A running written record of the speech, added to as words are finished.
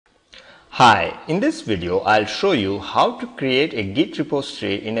Hi, in this video I'll show you how to create a Git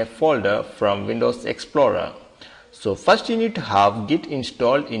repository in a folder from Windows Explorer. So first you need to have Git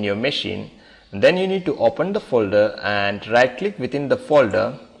installed in your machine, then you need to open the folder and right click within the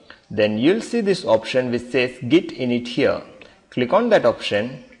folder. Then you'll see this option which says Git Init here. Click on that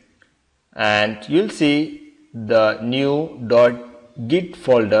option and you'll see the new .git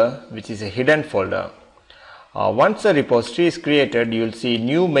folder, which is a hidden folder. Once a repository is created, you will see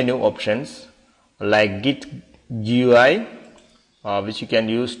new menu options like Git GUI, which you can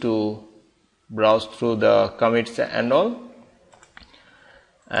use to browse through the commits and all,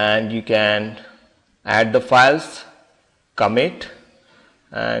 and you can add the files, commit,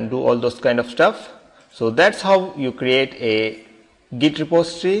 and do all those kind of stuff. So that's how you create a Git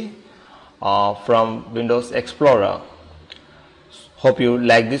repository from Windows Explorer. Hope you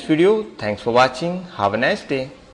like this video. Thanks for watching. Have a nice day.